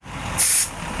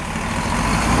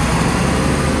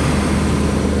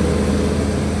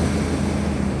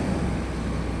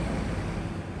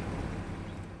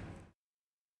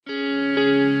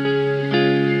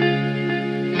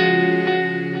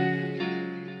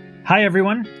Hi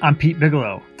everyone, I'm Pete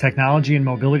Bigelow, technology and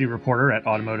mobility reporter at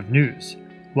Automotive News.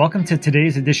 Welcome to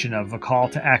today's edition of A Call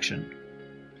to Action.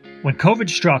 When COVID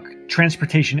struck,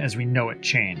 transportation as we know it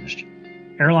changed.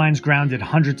 Airlines grounded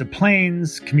hundreds of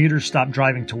planes, commuters stopped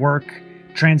driving to work,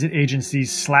 transit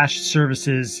agencies slashed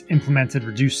services, implemented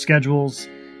reduced schedules,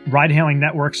 ride-hailing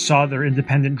networks saw their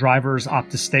independent drivers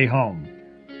opt to stay home.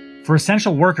 For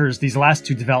essential workers, these last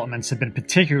two developments have been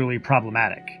particularly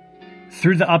problematic.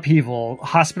 Through the upheaval,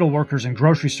 hospital workers and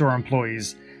grocery store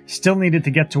employees still needed to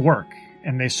get to work,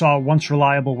 and they saw once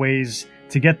reliable ways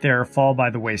to get there fall by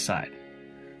the wayside.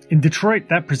 In Detroit,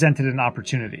 that presented an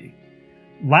opportunity.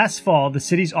 Last fall, the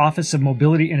city's Office of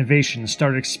Mobility Innovation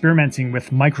started experimenting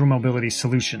with micromobility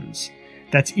solutions.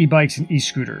 That's e-bikes and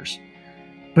e-scooters.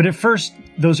 But at first,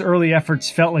 those early efforts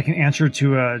felt like an answer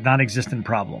to a non-existent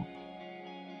problem.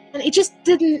 And it just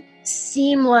didn't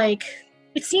seem like...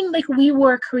 It seemed like we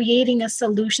were creating a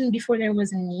solution before there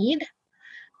was a need.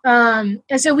 And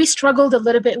so we struggled a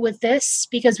little bit with this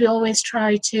because we always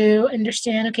try to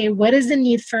understand, okay, what is the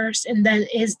need first? And then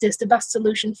is this the best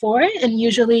solution for it? And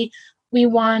usually we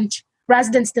want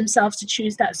residents themselves to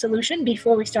choose that solution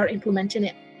before we start implementing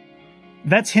it.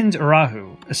 That's Hind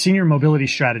Urahu, a senior mobility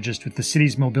strategist with the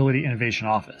city's Mobility Innovation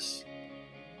Office.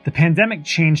 The pandemic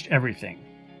changed everything.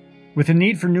 With a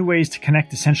need for new ways to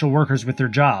connect essential workers with their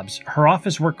jobs, her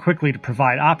office worked quickly to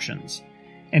provide options,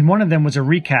 and one of them was a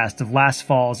recast of last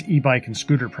fall's e-bike and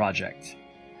scooter project.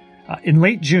 In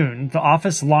late June, the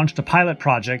office launched a pilot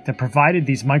project that provided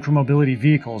these micromobility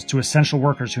vehicles to essential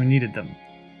workers who needed them.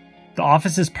 The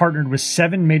office has partnered with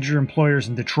 7 major employers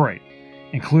in Detroit,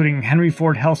 including Henry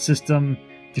Ford Health System,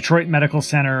 Detroit Medical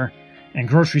Center, and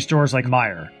grocery stores like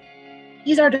Meijer.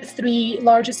 These are the 3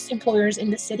 largest employers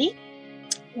in the city.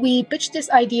 We pitched this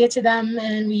idea to them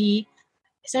and we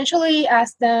essentially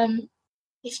asked them,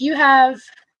 if you have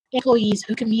employees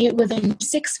who commute within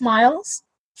 6 miles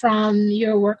from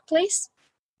your workplace,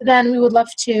 then we would love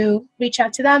to reach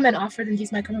out to them and offer them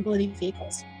these micromobility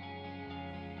vehicles.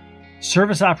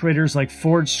 Service operators like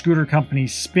Ford scooter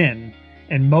companies Spin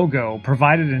and Mogo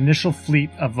provided an initial fleet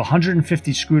of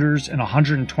 150 scooters and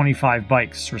 125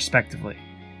 bikes, respectively.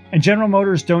 And General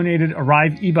Motors donated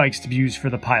Arrive e-bikes to be used for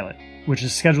the pilot, which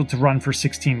is scheduled to run for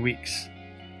 16 weeks.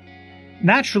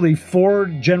 Naturally,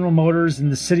 Ford, General Motors, and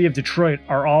the city of Detroit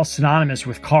are all synonymous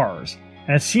with cars,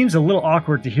 and it seems a little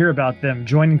awkward to hear about them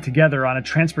joining together on a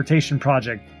transportation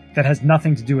project that has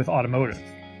nothing to do with automotive.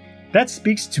 That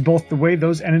speaks to both the way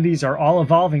those entities are all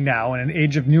evolving now in an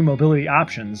age of new mobility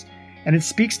options, and it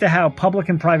speaks to how public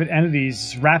and private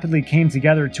entities rapidly came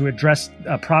together to address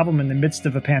a problem in the midst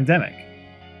of a pandemic.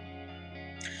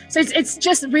 So it's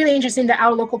just really interesting that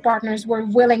our local partners were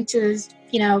willing to,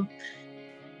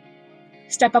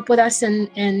 step up with us and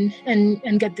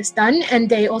get this done. And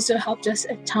they also helped us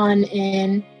a ton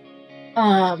in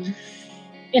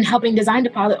helping design the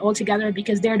pilot altogether,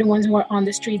 because they're the ones who are on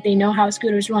the street. They know how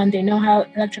scooters run. They know how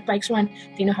electric bikes run.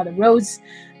 They know how the roads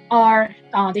are.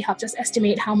 They helped us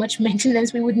estimate how much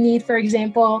maintenance we would need, for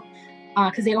example,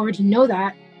 because they already know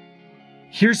that.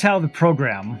 Here's how the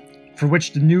program, for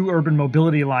which the New Urban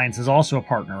Mobility Alliance is also a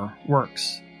partner,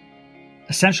 works.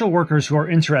 Essential workers who are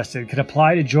interested could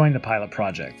apply to join the pilot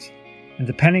project, and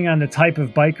depending on the type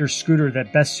of bike or scooter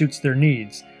that best suits their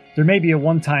needs, there may be a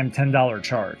one-time $10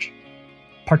 charge.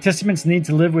 Participants need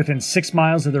to live within 6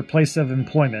 miles of their place of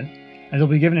employment, and they'll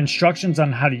be given instructions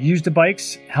on how to use the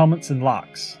bikes, helmets, and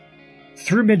locks.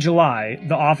 Through mid-July,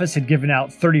 the office had given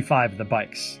out 35 of the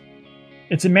bikes.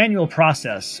 It's a manual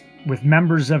process, with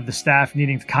members of the staff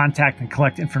needing to contact and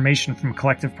collect information from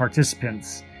collective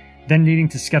participants, then needing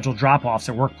to schedule drop-offs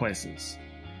at workplaces.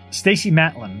 Stacy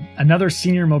Matlin, another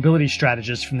senior mobility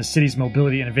strategist from the city's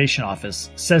Mobility Innovation Office,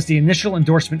 says the initial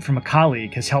endorsement from a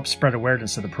colleague has helped spread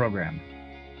awareness of the program.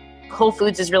 Whole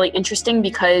Foods is really interesting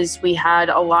because we had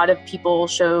a lot of people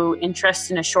show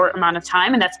interest in a short amount of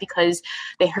time, and that's because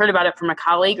they heard about it from a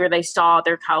colleague or they saw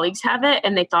their colleagues have it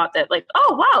and they thought that, like,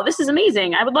 oh wow, this is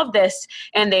amazing, I would love this,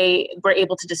 and they were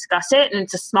able to discuss it. And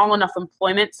it's a small enough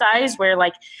employment size where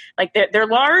like they're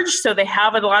large, so they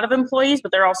have a lot of employees,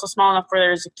 but they're also small enough where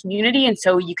there's a community, and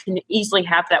so you can easily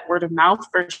have that word of mouth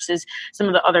versus some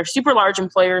of the other super large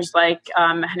employers like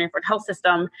Henry Ford Health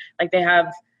System. Like, they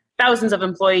have thousands of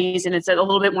employees, and it's a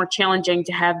little bit more challenging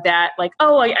to have that, like,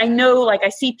 oh, I know, like, I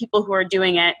see people who are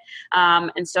doing it.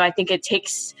 And so I think it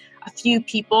takes a few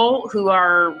people who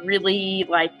are really,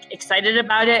 like, excited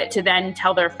about it to then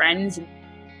tell their friends.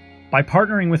 By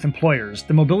partnering with employers,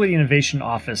 the Mobility Innovation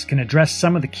Office can address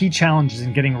some of the key challenges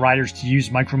in getting riders to use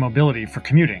micromobility for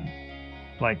commuting.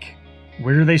 Like,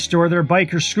 where do they store their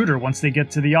bike or scooter once they get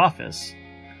to the office?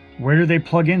 Where do they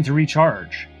plug in to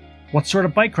recharge? What sort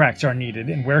of bike racks are needed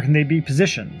and where can they be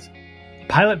positioned? A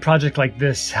pilot project like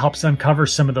this helps uncover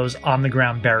some of those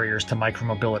on-the-ground barriers to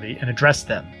micromobility and address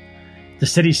them. The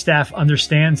city staff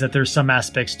understands that there's some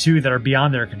aspects too that are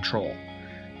beyond their control.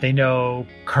 They know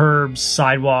curbs,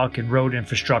 sidewalk, and road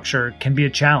infrastructure can be a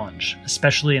challenge,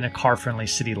 especially in a car-friendly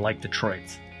city like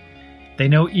Detroit. They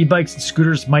know e-bikes and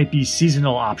scooters might be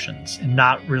seasonal options and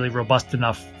not really robust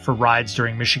enough for rides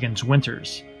during Michigan's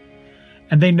winters.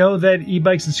 And they know that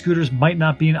e-bikes and scooters might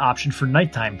not be an option for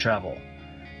nighttime travel.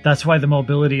 That's why the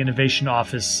Mobility Innovation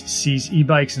Office sees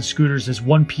e-bikes and scooters as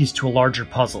one piece to a larger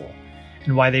puzzle,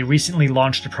 and why they recently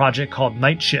launched a project called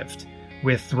Night Shift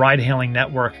with ride-hailing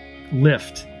network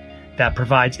Lyft that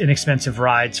provides inexpensive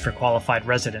rides for qualified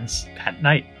residents at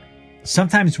night.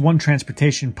 Sometimes one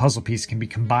transportation puzzle piece can be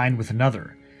combined with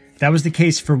another. That was the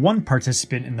case for one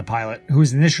participant in the pilot who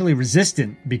was initially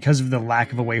resistant because of the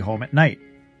lack of a way home at night.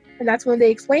 And that's when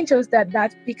they explained to us that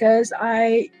that's because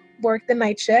I work the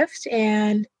night shift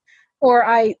or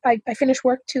I finish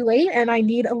work too late and I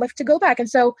need a lift to go back. And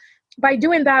so by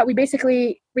doing that, we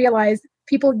basically realized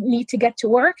people need to get to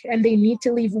work and they need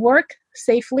to leave work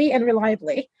safely and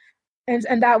reliably.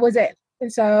 And that was it.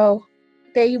 And so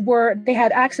they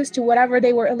had access to whatever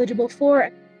they were eligible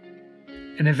for.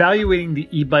 In evaluating the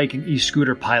e-bike and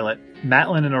e-scooter pilot,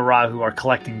 Matlin and Arahu are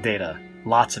collecting data,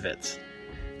 lots of it.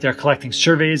 They're collecting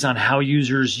surveys on how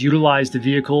users utilize the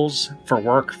vehicles for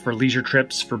work, for leisure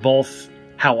trips, for both,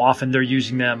 how often they're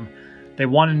using them. They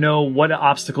want to know what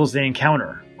obstacles they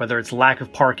encounter, whether it's lack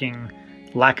of parking,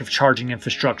 lack of charging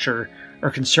infrastructure, or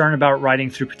concern about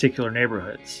riding through particular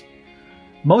neighborhoods.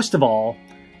 Most of all,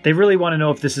 they really want to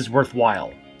know if this is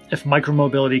worthwhile, if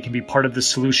micromobility can be part of the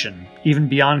solution, even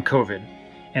beyond COVID,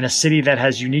 in a city that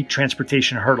has unique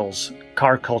transportation hurdles,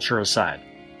 car culture aside.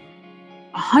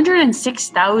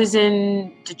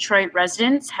 106,000 Detroit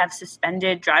residents have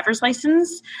suspended driver's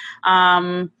license.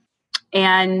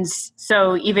 And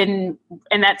so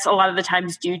and that's a lot of the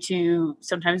times due to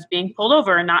sometimes being pulled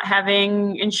over and not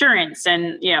having insurance.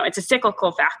 And, it's a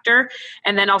cyclical factor.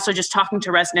 And then also just talking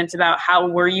to residents about how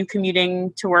were you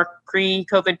commuting to work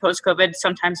pre-COVID, post-COVID.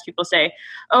 Sometimes people say,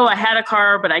 oh, I had a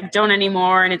car, but I don't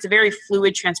anymore. And it's a very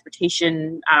fluid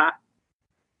transportation,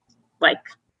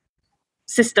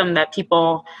 system that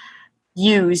people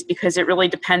use because it really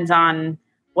depends on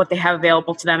what they have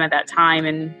available to them at that time,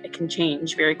 and it can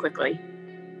change very quickly.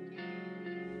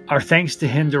 Our thanks to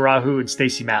Hind Arahu and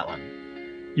Stacy Matlin.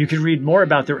 You can read more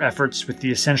about their efforts with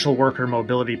the Essential Worker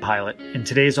Mobility Pilot in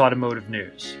today's Automotive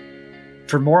News.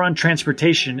 For more on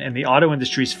transportation and the auto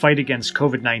industry's fight against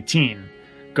COVID-19,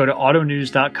 go to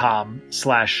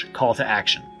autonews.com/call to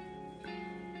action.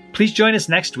 Please join us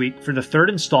next week for the third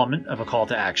installment of A Call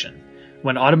to Action,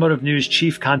 when Automotive News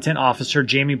Chief Content Officer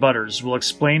Jamie Butters will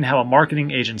explain how a marketing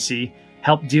agency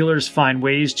helped dealers find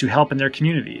ways to help in their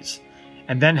communities,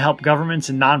 and then help governments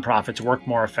and nonprofits work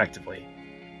more effectively.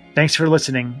 Thanks for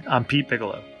listening. I'm Pete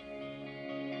Bigelow.